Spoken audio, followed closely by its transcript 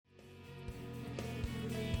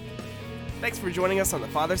Thanks for joining us on the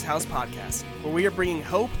Father's House podcast, where we are bringing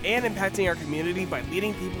hope and impacting our community by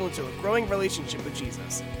leading people into a growing relationship with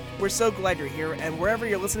Jesus. We're so glad you're here, and wherever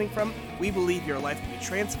you're listening from, we believe your life will be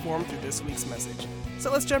transformed through this week's message.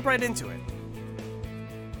 So let's jump right into it.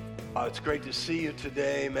 It's great to see you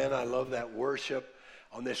today, man. I love that worship.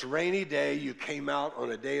 On this rainy day, you came out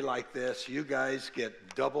on a day like this. You guys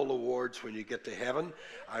get double awards when you get to heaven.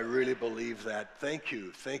 I really believe that. Thank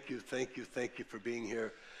you for being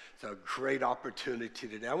here. It's a great opportunity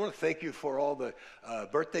today. I want to thank you for all the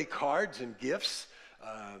birthday cards and gifts.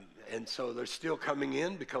 And so they're still coming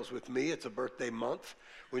in because with me, it's a birthday month.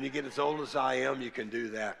 When you get as old as I am, you can do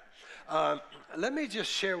that. Let me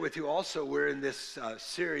just share with you also, we're in this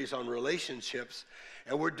series on relationships,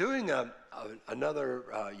 and we're doing another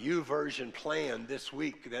YouVersion plan this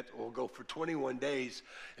week that will go for 21 days,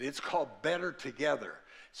 and it's called Better Together.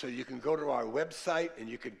 So you can go to our website and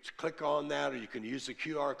you can click on that, or you can use the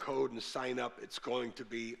QR code and sign up. It's going to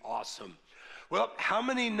be awesome. Well, how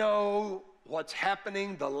many know what's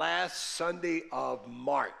happening the last Sunday of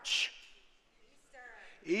March?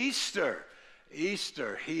 Easter. He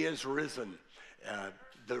is risen.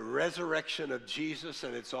 The resurrection of Jesus,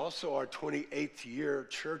 and it's also our 28th year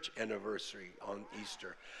church anniversary on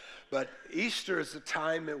Easter. But Easter is the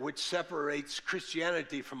time at which separates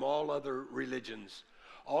Christianity from all other religions.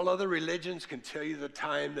 All other religions can tell you the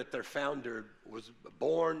time that their founder was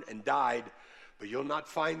born and died, but you'll not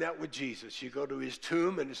find that with Jesus. You go to his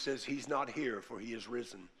tomb and it says he's not here, for he is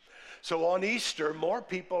risen. So on Easter, more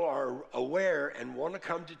people are aware and want to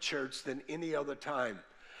come to church than any other time.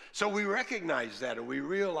 So we recognize that, and we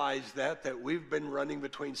realize that we've been running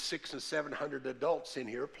between 600 and 700 adults in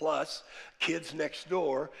here, plus kids next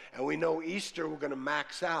door, and we know Easter we're going to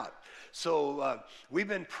max out. So we've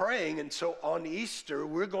been praying, and so on Easter,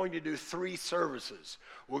 we're going to do 3 services.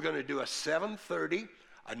 We're going to do a 7:30,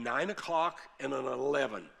 a 9 o'clock, and an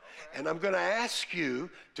 11. And I'm going to ask you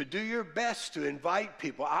to do your best to invite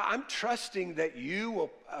people. I'm trusting that you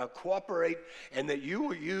will cooperate and that you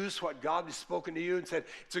will use what God has spoken to you and said,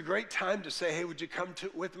 it's a great time to say, hey, would you come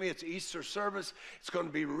with me? It's Easter service. It's going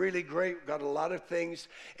to be really great. We've got a lot of things.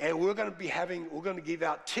 And we're going to give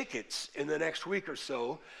out tickets in the next week or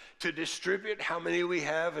so to distribute how many we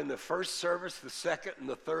have in the first service, the second, and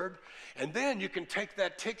the third. And then you can take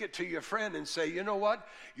that ticket to your friend and say, you know what?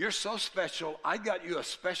 You're so special. I got you a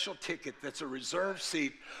special ticket that's a reserved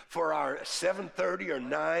seat for our 7:30 or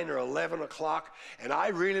 9 or 11 o'clock. And I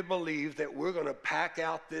really believe that we're going to pack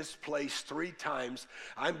out this place 3 times.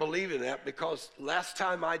 I'm believing that because last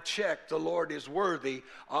time I checked, the Lord is worthy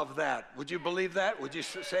of that. Would you believe that? Would you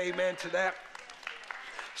say amen to that?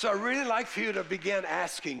 So I'd really like for you to begin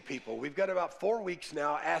asking people. We've got about 4 weeks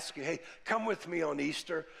now asking, hey, come with me on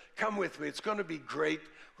Easter. Come with me. It's going to be great.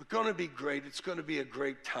 We're going to be great. It's going to be a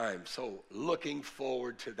great time. So looking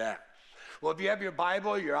forward to that. Well, if you have your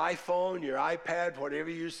Bible, your iPhone, your iPad, whatever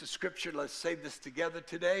you use the scripture, let's say this together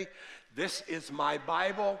today. This is my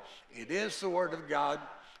Bible. It is the Word of God.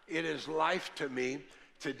 It is life to me.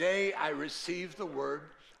 Today I receive the Word.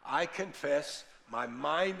 I confess. My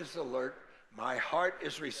mind is alert. My heart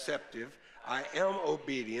is receptive. I am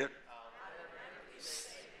obedient.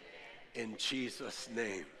 In Jesus'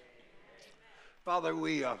 name. Father,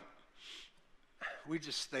 we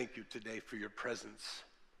just thank you today for your presence.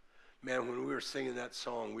 Man, when we were singing that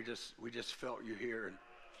song, we just felt you here. And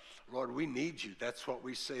Lord, we need you. That's what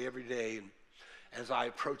we say every day. And as I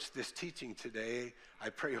approach this teaching today, I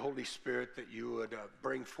pray, Holy Spirit, that you would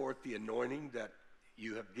bring forth the anointing that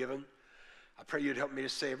you have given. I pray you'd help me to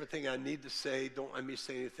say everything I need to say. Don't let me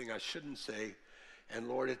say anything I shouldn't say. And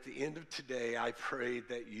Lord, at the end of today, I pray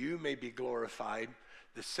that you may be glorified,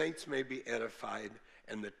 the saints may be edified,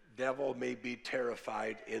 and the devil may be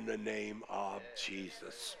terrified in the name of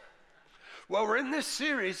Jesus. Well, we're in this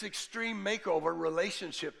series, Extreme Makeover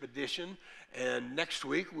Relationship Edition, and next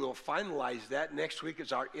week we'll finalize that. Next week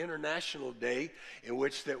is our International Day, in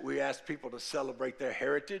which that we ask people to celebrate their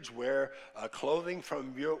heritage, wear clothing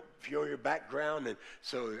from your background, and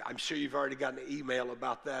so I'm sure you've already gotten an email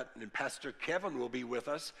about that. And Pastor Kevin will be with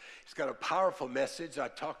us. He's got a powerful message. I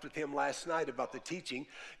talked with him last night about the teaching.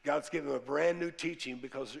 God's given him a brand new teaching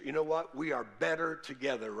because you know what? We are better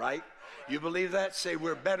together, right? You believe that? Say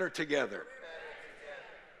we're better together.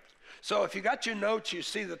 So if you got your notes, you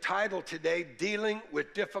see the title today, Dealing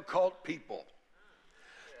with Difficult People.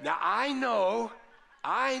 Now I know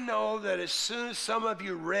that as soon as some of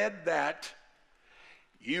you read that,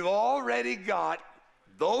 you've already got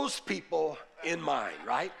those people in mind,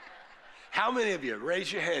 right? How many of you,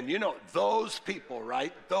 raise your hand, you know those people,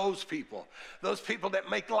 right? Those people that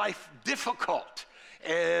make life difficult,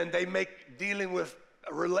 and they make dealing with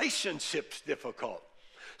relationships difficult.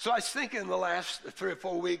 So I was thinking the last 3 or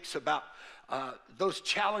 4 weeks about those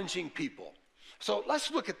challenging people. So let's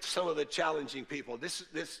look at some of the challenging people. This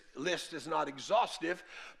list is not exhaustive,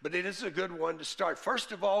 but it is a good one to start.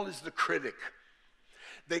 First of all is the critic.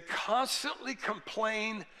 They constantly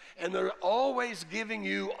complain, and they're always giving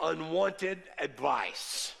you unwanted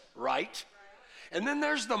advice, right? And then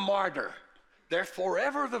there's the martyr. They're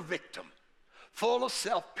forever the victim, full of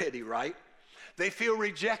self-pity, right? They feel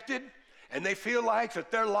rejected, and they feel like that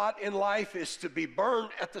their lot in life is to be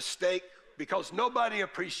burned at the stake because nobody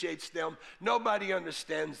appreciates them, nobody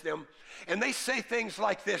understands them. And they say things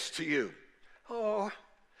like this to you: "Oh,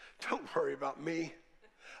 don't worry about me.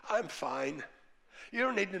 I'm fine. You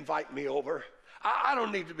don't need to invite me over. I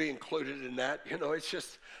don't need to be included in that. You know, it's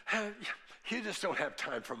just, you just don't have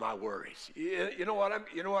time for my worries." You know what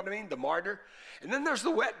I mean? The martyr. And then there's the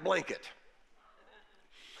wet blanket.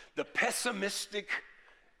 The pessimistic,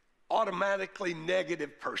 automatically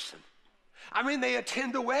negative person. I mean, they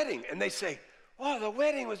attend the wedding and they say, "Oh, the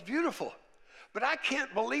wedding was beautiful, but I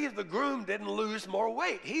can't believe the groom didn't lose more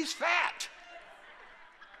weight. He's fat."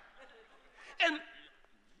 And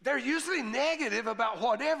they're usually negative about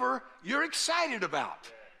whatever you're excited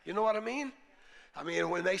about. You know what I mean? I mean,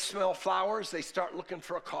 when they smell flowers, they start looking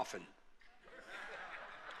for a coffin.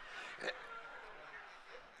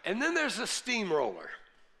 And then there's the steamroller.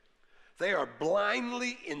 They are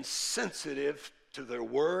blindly insensitive to their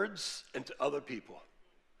words and to other people.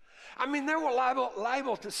 I mean, they were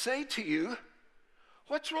liable to say to you,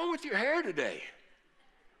 "What's wrong with your hair today?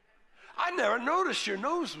 I never noticed your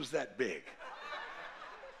nose was that big.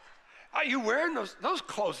 Are you wearing those? Those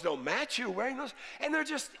clothes don't match. You're wearing those." And they're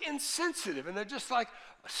just insensitive, and they're just like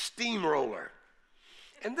a steamroller.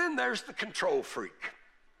 And then there's the control freak.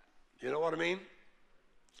 You know what I mean?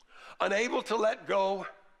 Unable to let go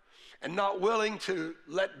and not willing to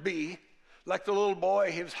let be. Like the little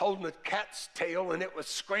boy, he was holding a cat's tail and it was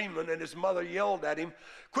screaming, and his mother yelled at him,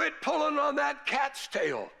 "Quit pulling on that cat's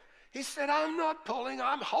tail." He said, "I'm not pulling,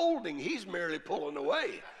 I'm holding. He's merely pulling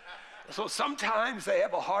away." So sometimes they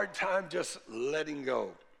have a hard time just letting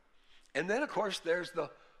go. And then, of course, there's the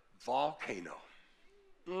volcano.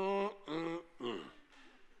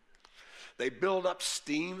 They build up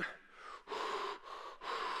steam.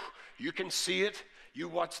 You can see it. You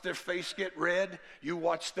watch their face get red. You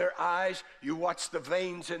watch their eyes. You watch the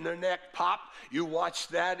veins in their neck pop. You watch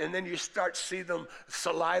that, and then you start to see them,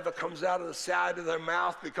 saliva comes out of the side of their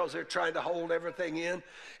mouth because they're trying to hold everything in.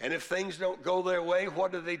 And if things don't go their way,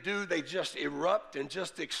 what do? They just erupt and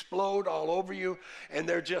just explode all over you, and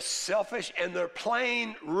they're just selfish, and they're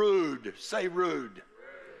plain rude. Say rude.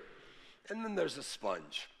 And then there's the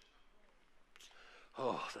sponge.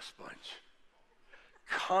 Oh, the sponge.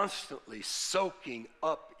 Constantly soaking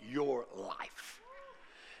up your life.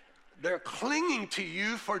 They're clinging to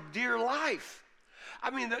you for dear life. I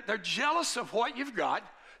mean, they're jealous of what you've got.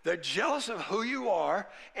 They're jealous of who you are,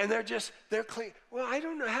 and they're clinging. "Well, I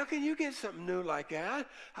don't know. How can you get something new like that?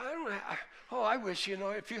 I don't know. I wish,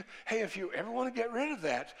 if you ever want to get rid of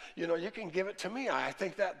that, you can give it to me. I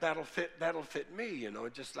think that'll fit me,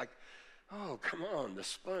 just like, oh, come on, the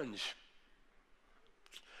sponge."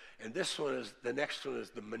 And the next one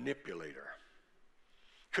is the manipulator.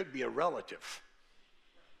 Could be a relative.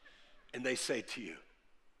 And they say to you,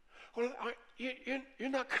 "Well, you're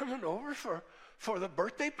not coming over for the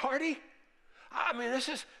birthday party? I mean, this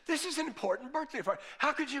is an important birthday party.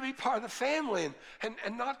 How could you be part of the family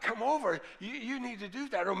and not come over? You need to do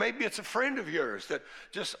that." Or maybe it's a friend of yours that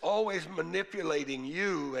just always manipulating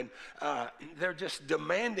you, and they're just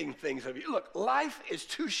demanding things of you. Look, life is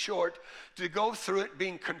too short to go through it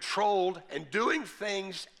being controlled and doing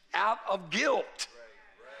things out of guilt.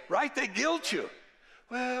 Right? They guilt you.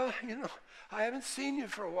 "Well, I haven't seen you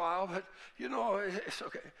for a while, but, it's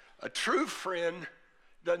okay." A true friend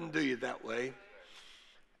doesn't do you that way.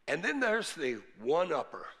 And then there's the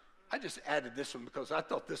one-upper. I just added this one because I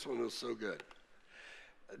thought this one was so good.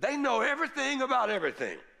 They know everything about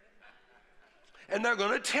everything. And they're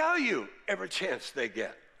going to tell you every chance they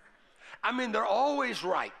get. I mean, they're always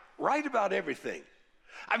right about everything.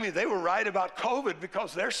 I mean, they were right about COVID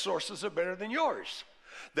because their sources are better than yours.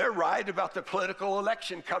 They're right about the political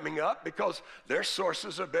election coming up because their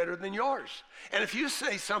sources are better than yours. And if you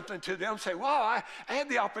say something to them, say, "Well, I had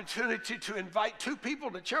the opportunity to invite 2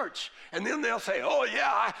 people to church." And then they'll say, "Oh,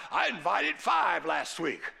 yeah, I invited 5 last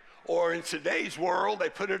week." Or in today's world, they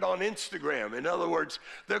put it on Instagram. In other words,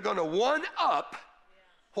 they're going to one-up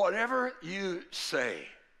whatever you say.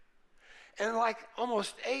 And like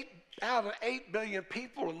almost 8 out of 8 billion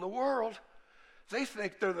people in the world, they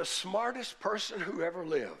think they're the smartest person who ever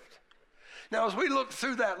lived. Now, as we look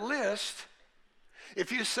through that list,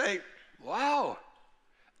 if you say, wow,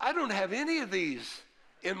 I don't have any of these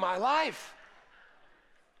in my life,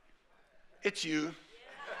 it's you.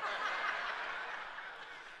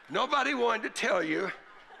 Nobody wanted to tell you,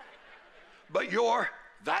 but you're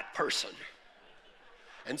that person.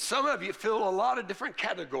 And some of you fill a lot of different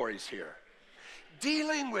categories here.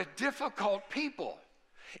 Dealing with difficult people,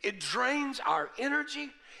 it drains our energy,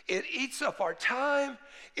 it eats up our time,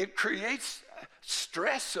 it creates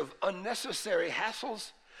stress of unnecessary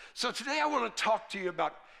hassles. So today I want to talk to you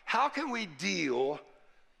about how can we deal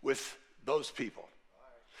with those people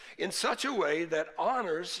in such a way that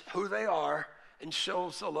honors who they are and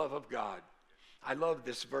shows the love of God. I love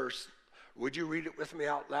this verse. Would you read it with me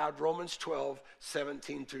out loud? Romans 12,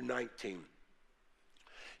 17 through 19.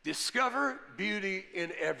 Discover beauty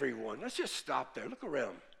in everyone. Let's just stop there. Look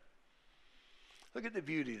around. Look at the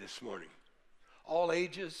beauty this morning. All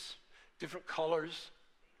ages, different colors,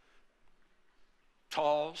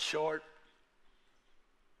 tall, short,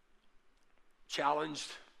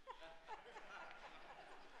 challenged.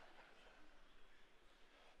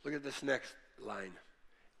 Look at this next line.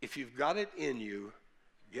 If you've got it in you,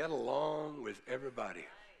 get along with everybody.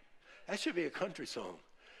 That should be a country song.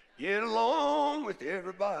 Get along with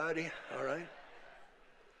everybody, all right?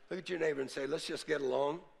 Look at your neighbor and say, let's just get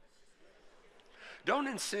along. Don't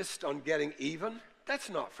insist on getting even. That's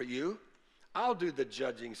not for you. I'll do the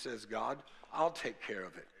judging, says God. I'll take care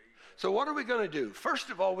of it. So what are we going to do?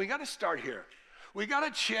 First of all, we got to start here. We got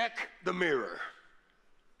to check the mirror.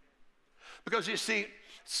 Because you see,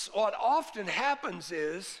 what often happens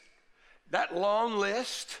is that long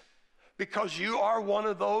list, because you are one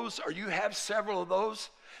of those or you have several of those,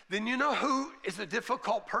 then you know who is a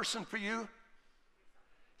difficult person for you?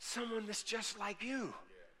 Someone that's just like you.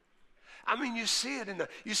 I mean, you see it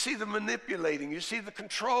you see the manipulating, you see the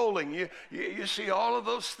controlling, you see all of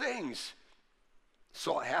those things.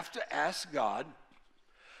 So I have to ask God,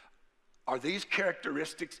 are these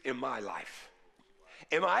characteristics in my life?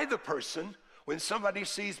 Am I the person, when somebody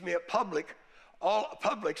sees me at Publix,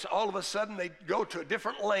 all of a sudden they go to a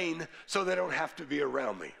different lane so they don't have to be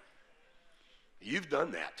around me? You've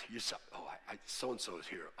done that. You say, oh, so-and-so is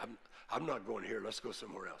here. I'm not going here. Let's go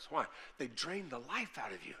somewhere else. Why? They drain the life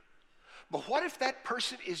out of you. But what if that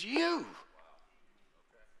person is you?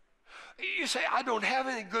 You say, I don't have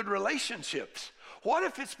any good relationships. What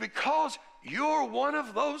if it's because you're one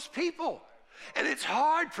of those people? And it's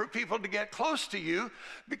hard for people to get close to you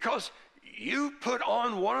because you put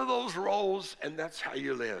on one of those roles and that's how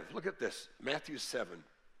you live. Look at this, Matthew 7.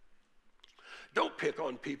 Don't pick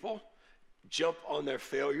on people, jump on their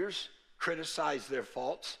failures, criticize their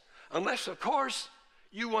faults, unless, of course,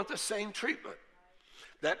 you want the same treatment.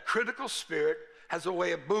 That critical spirit has a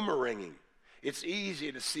way of boomeranging. It's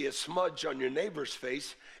easy to see a smudge on your neighbor's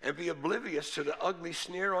face and be oblivious to the ugly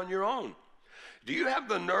sneer on your own. Do you have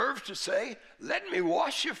the nerve to say, let me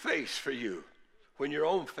wash your face for you, when your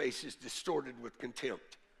own face is distorted with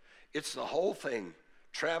contempt? It's the whole thing,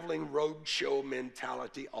 traveling roadshow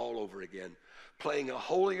mentality all over again, playing a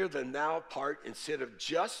holier-than-thou part instead of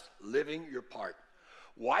just living your part.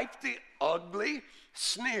 Wipe the ugly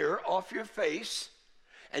sneer off your face,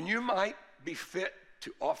 and you might be fit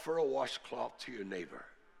to offer a washcloth to your neighbor.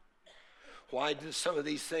 Why do some of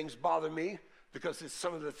these things bother me? Because it's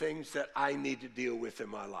some of the things that I need to deal with in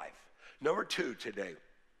my life. Number 2 today,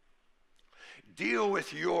 deal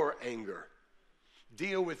with your anger.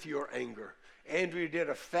 Deal with your anger. Andrea did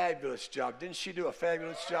a fabulous job. Didn't she do a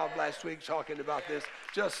fabulous job last week talking about this?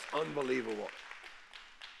 Just unbelievable.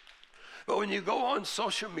 But when you go on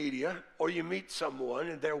social media or you meet someone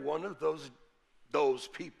and they're one of those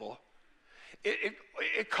people,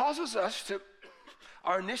 it causes us to,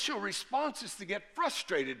 our initial response is to get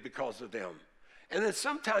frustrated because of them. And then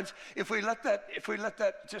sometimes if we let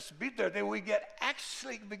that just be there, then we get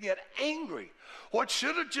angry. What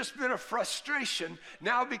should have just been a frustration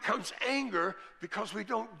now becomes anger because we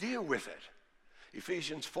don't deal with it.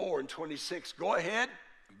 Ephesians 4:26, go ahead,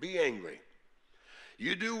 be angry.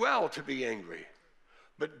 You do well to be angry,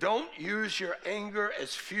 but don't use your anger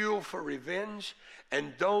as fuel for revenge,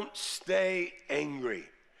 and don't stay angry.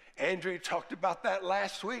 Andrea talked about that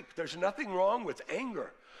last week. There's nothing wrong with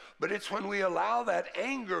anger. But it's when we allow that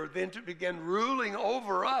anger then to begin ruling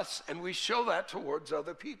over us, and we show that towards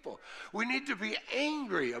other people. We need to be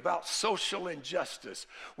angry about social injustice.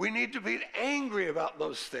 We need to be angry about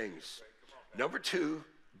those things. Number 2,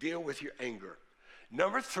 deal with your anger.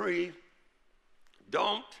 Number 3,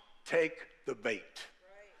 don't take the bait.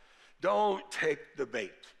 Don't take the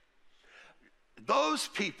bait. Those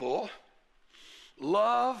people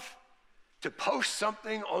love to post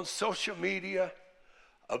something on social media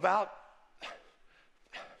about,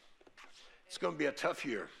 it's going to be a tough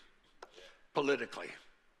year politically.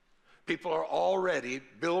 People are already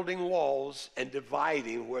building walls and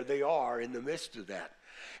dividing where they are in the midst of that.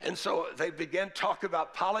 And so they began talking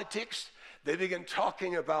about politics. They began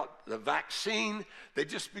talking about the vaccine. They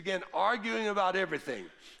just began arguing about everything,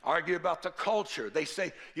 argue about the culture. They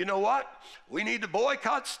say, you know what? We need to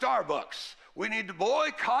boycott Starbucks. We need to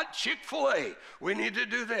boycott Chick-fil-A. We need to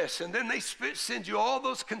do this. And then they send you all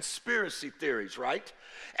those conspiracy theories, right?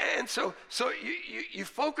 And so you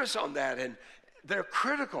focus on that, and they're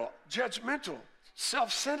critical, judgmental,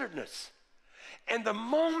 self-centeredness. And the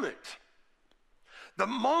moment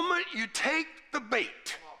you take the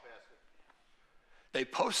bait, they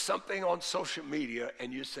post something on social media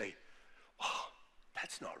and you say, oh,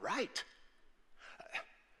 that's not right.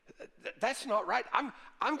 That's not right.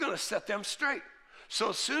 I'm going to set them straight.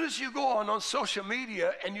 So as soon as you go on social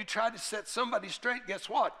media and you try to set somebody straight, guess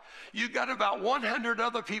what? You got about 100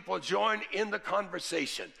 other people join in the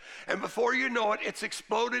conversation. And before you know it, it's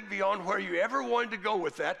exploded beyond where you ever wanted to go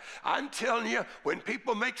with that. I'm telling you, when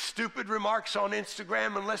people make stupid remarks on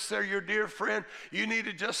Instagram, unless they're your dear friend, you need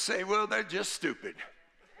to just say, well, they're just stupid.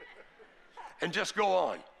 And just go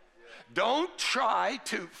on. Don't try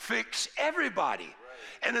to fix everybody.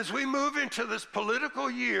 And as we move into this political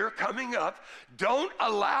year coming up, don't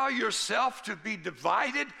allow yourself to be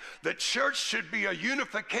divided. The church should be a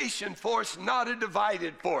unification force, not a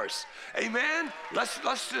divided force. Amen? Let's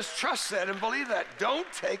just trust that and believe that. Don't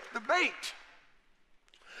take the bait.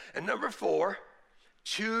 And number 4,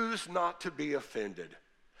 choose not to be offended.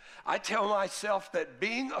 I tell myself that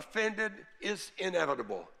being offended is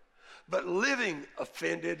inevitable, but living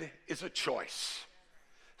offended is a choice.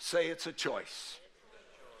 Say it's a choice.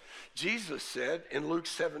 Jesus said in Luke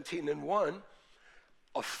 17:1,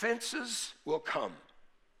 offenses will come.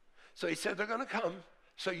 So he said they're going to come,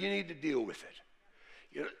 so you need to deal with it.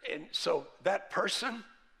 You know, and so that person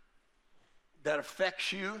that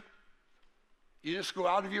affects you, you just go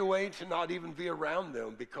out of your way to not even be around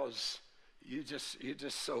them because you're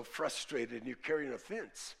just so frustrated and you carry an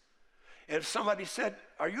offense. And if somebody said,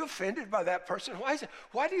 are you offended by that person?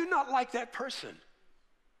 Why do you not like that person?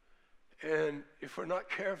 And if we're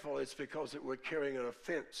not careful, it's because we're carrying an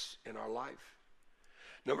offense in our life.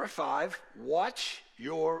 Number 5, watch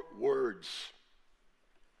your words.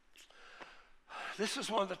 This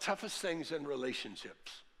is one of the toughest things in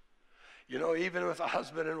relationships. You know, even with a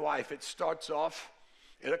husband and wife, it starts off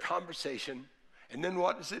in a conversation, and then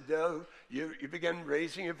what does it do? You begin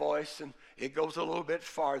raising your voice, and it goes a little bit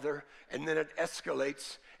farther, and then it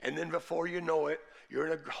escalates, and then before you know it, you're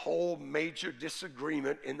in a whole major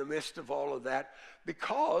disagreement in the midst of all of that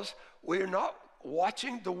because we're not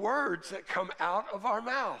watching the words that come out of our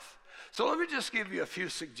mouth. So let me just give you a few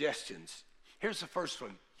suggestions. Here's the first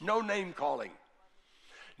one. No name calling.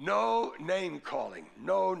 No name calling.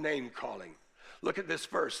 No name calling. Look at this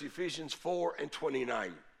verse, Ephesians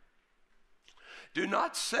 4:29. Do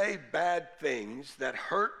not say bad things that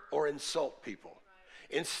hurt or insult people.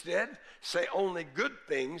 Instead, say only good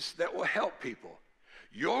things that will help people.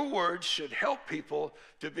 Your words should help people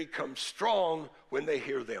to become strong when they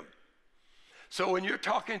hear them. So when you're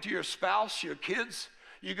talking to your spouse, your kids,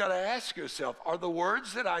 you got to ask yourself, are the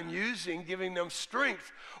words that I'm using giving them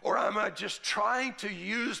strength, or am I just trying to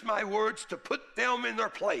use my words to put them in their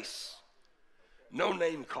place? No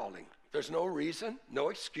name calling. There's no reason, no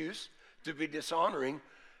excuse to be dishonoring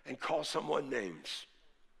and call someone names.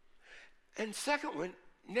 And second one,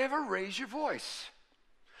 never raise your voice.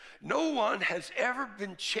 No one has ever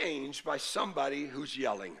been changed by somebody who's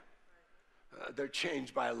yelling. They're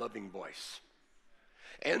changed by a loving voice.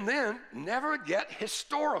 And then never get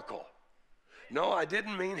historical. No, I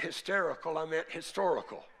didn't mean hysterical, I meant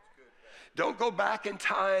historical. Don't go back in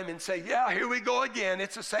time and say, yeah, here we go again.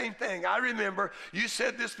 It's the same thing. I remember you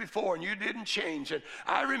said this before and you didn't change it.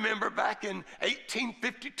 I remember back in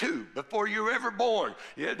 1852, before you were ever born,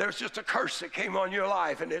 there's just a curse that came on your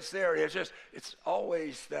life and it's there. It's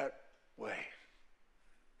always that way.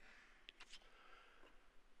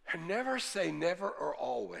 And never say never or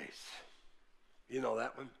always. You know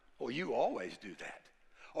that one? Well, you always do that.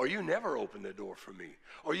 Or you never open the door for me,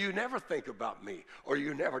 or you never think about me, or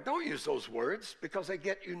you never. Don't use those words because they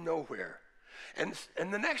get you nowhere. And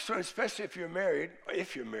the next one, especially if you're married,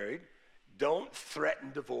 don't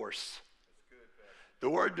threaten divorce. The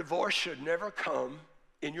word divorce should never come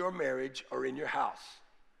in your marriage or in your house.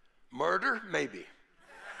 Murder, maybe.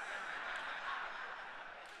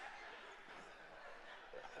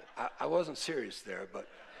 I wasn't serious there, but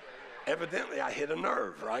evidently I hit a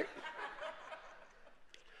nerve, right?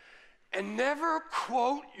 And never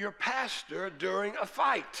quote your pastor during a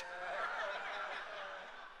fight.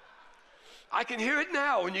 I can hear it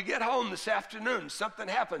now when you get home this afternoon. Something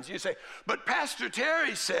happens. You say, but Pastor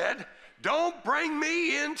Terry said, don't bring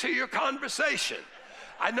me into your conversation.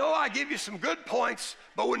 I know I give you some good points,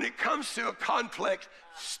 but when it comes to a conflict,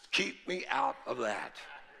 keep me out of that.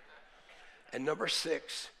 And number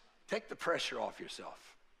 6, take the pressure off yourself.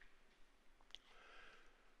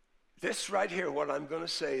 This right here, what I'm going to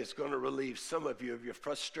say, is going to relieve some of you of your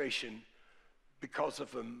frustration because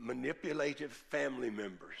of manipulative family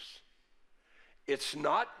members. It's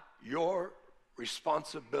not your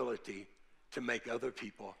responsibility to make other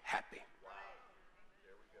people happy.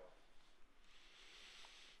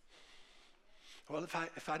 Well,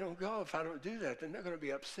 if I don't go, if I don't do that, then they're going to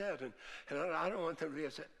be upset, and I don't want them to be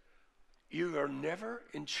upset. You are never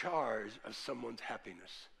in charge of someone's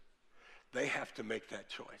happiness. They have to make that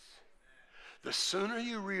choice. The sooner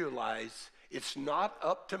you realize it's not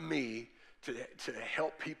up to me to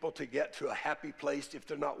help people to get to a happy place if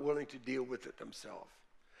they're not willing to deal with it themselves.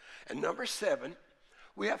 And number 7,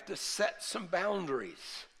 we have to set some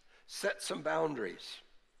boundaries. Set some boundaries.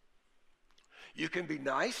 You can be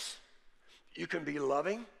nice, you can be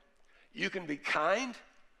loving, you can be kind,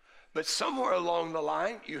 but somewhere along the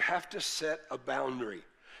line, you have to set a boundary.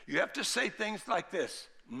 You have to say things like this: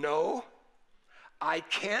 no, I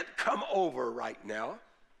can't come over right now.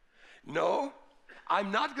 No,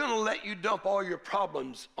 I'm not going to let you dump all your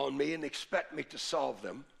problems on me and expect me to solve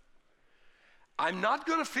them. I'm not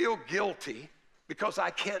going to feel guilty because I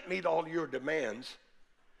can't meet all your demands.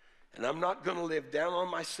 And I'm not going to live down on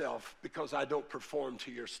myself because I don't perform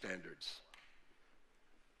to your standards.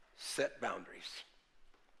 Set boundaries.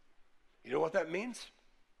 You know what that means?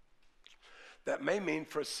 That may mean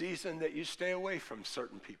for a season that you stay away from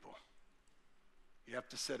certain people. You have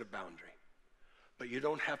to set a boundary. But you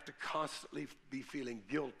don't have to constantly be feeling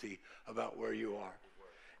guilty about where you are.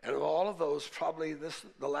 And of all of those, probably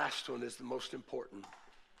the last one is the most important.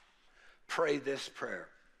 Pray this prayer.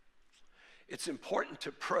 It's important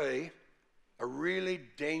to pray a really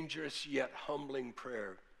dangerous yet humbling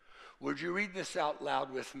prayer. Would you read this out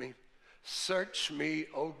loud with me? Search me,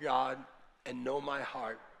 O God, and know my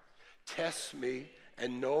heart. Test me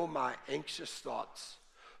and know my anxious thoughts.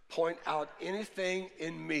 Point out anything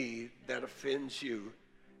in me that offends you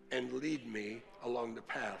and lead me along the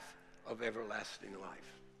path of everlasting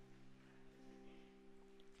life.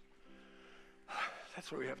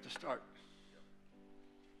 That's where we have to start.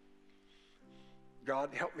 God,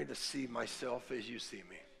 help me to see myself as you see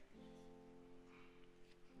me.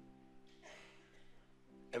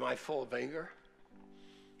 Am I full of anger?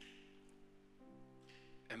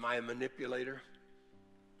 Am I a manipulator?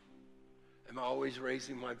 Am I always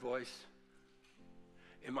raising my voice?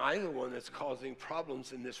 Am I the one that's causing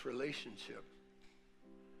problems in this relationship?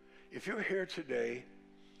 If you're here today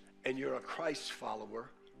and you're a Christ follower,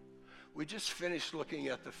 we just finished looking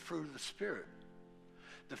at the fruit of the Spirit.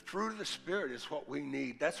 The fruit of the Spirit is what we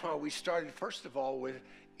need. That's why we started, first of all, with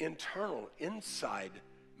inside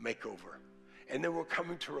makeover. And then we're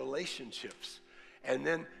coming to relationships. And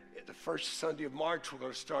then the first Sunday of March, we're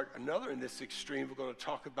going to start another in this extreme. We're going to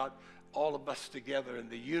talk about all of us together and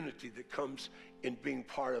the unity that comes in being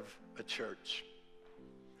part of a church.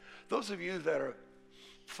 Those of you that are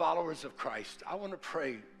followers of Christ, I want to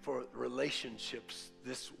pray for relationships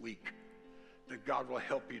this week, that God will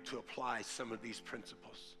help you to apply some of these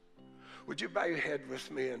principles. Would you bow your head with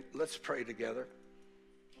me and let's pray together?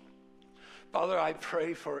 Father, I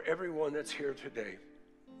pray for everyone that's here today.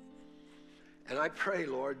 And I pray,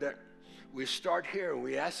 Lord, that we start here and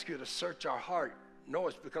we ask you to search our heart. No,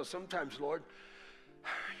 it's because sometimes, Lord,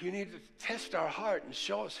 you need to test our heart and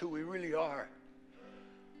show us who we really are.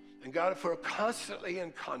 And God, if we're constantly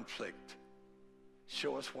in conflict,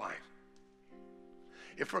 show us why.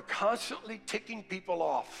 If we're constantly ticking people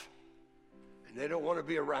off and they don't want to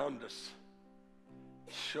be around us,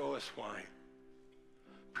 show us why.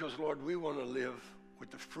 Because, Lord, we want to live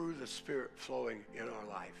with the fruit of the Spirit flowing in our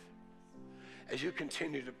life. As you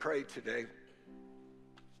continue to pray today,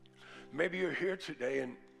 maybe you're here today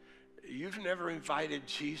and you've never invited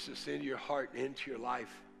Jesus into your heart and into your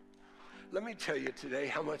life. Let me tell you today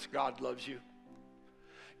how much God loves you.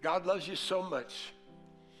 God loves you so much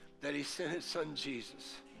that he sent his son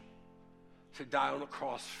Jesus to die on the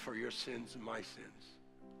cross for your sins and my sins.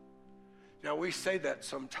 Now we say that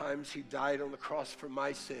sometimes, he died on the cross for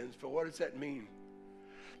my sins, but what does that mean?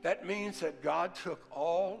 That means that God took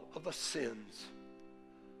all of the sins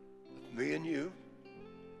of me and you,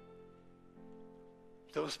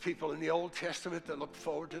 those people in the Old Testament that looked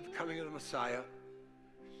forward to the coming of the Messiah,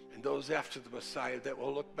 and and those after the Messiah that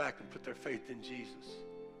will look back and put their faith in Jesus.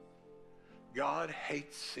 God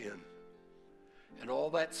hates sin. And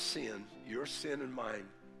all that sin, your sin and mine,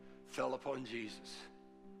 fell upon Jesus.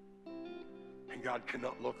 And God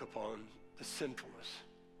cannot look upon the sinfulness.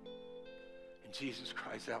 And Jesus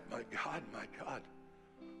cries out, my God,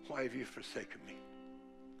 why have you forsaken me?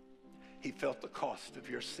 He felt the cost of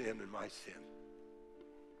your sin and my sin.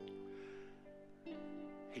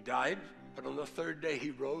 He died, but on the third day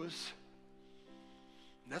he rose.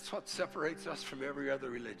 And that's what separates us from every other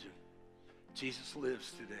religion. Jesus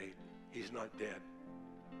lives today. He's not dead.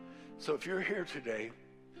 So if you're here today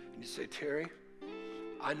and you say, Terry,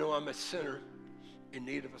 I know I'm a sinner in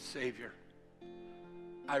need of a Savior.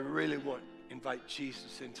 I really want to invite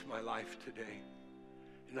Jesus into my life today.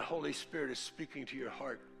 And the Holy Spirit is speaking to your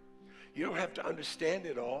heart. You don't have to understand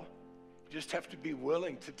it all. You just have to be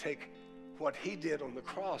willing to take what he did on the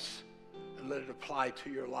cross and let it apply to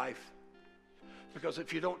your life. Because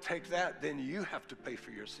if you don't take that, then you have to pay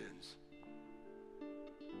for your sins.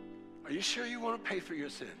 Are you sure you want to pay for your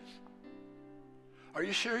sins? Are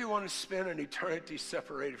you sure you want to spend an eternity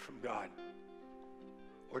separated from God?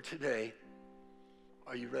 Or today,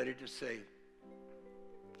 are you ready to say,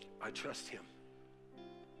 I trust him,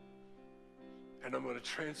 and I'm going to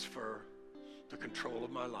transfer the control of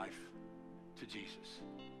my life to Jesus,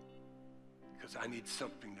 because I need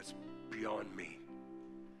something that's beyond me.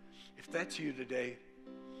 If that's you today,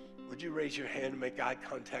 would you raise your hand and make eye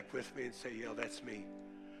contact with me and say, yeah, that's me.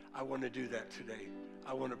 I want to do that today.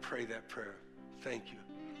 I want to pray that prayer. Thank you.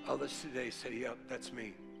 Others today say, yep, that's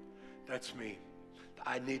me. That's me.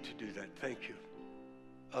 I need to do that. Thank you.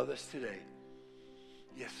 Others today,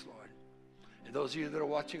 yes, Lord. And those of you that are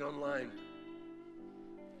watching online,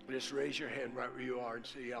 just raise your hand right where you are and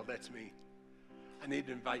say, yeah, that's me. I need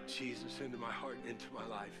to invite Jesus into my heart and into my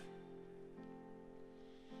life.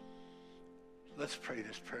 Let's pray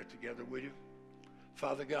this prayer together, will you?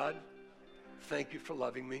 Father God, thank you for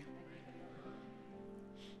loving me.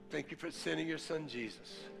 Thank you for sending your son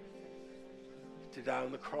Jesus to die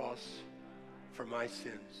on the cross for my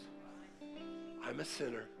sins. I'm a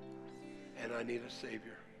sinner and I need a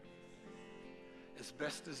Savior. As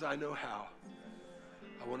best as I know how,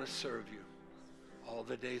 I want to serve you all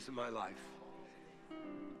the days of my life.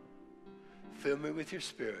 Fill me with your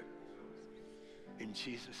Spirit. In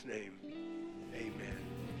Jesus' name, amen.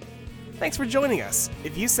 Thanks for joining us.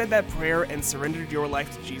 If you said that prayer and surrendered your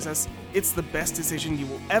life to Jesus, it's the best decision you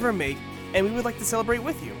will ever make, and we would like to celebrate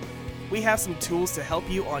with you. We have some tools to help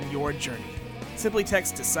you on your journey. Simply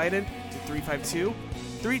text DECIDED to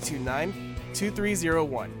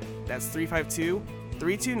 352-329-2301. That's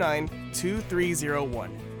 352-329-2301.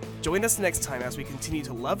 Join us next time as we continue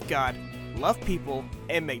to love God, love people,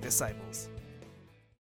 and make disciples.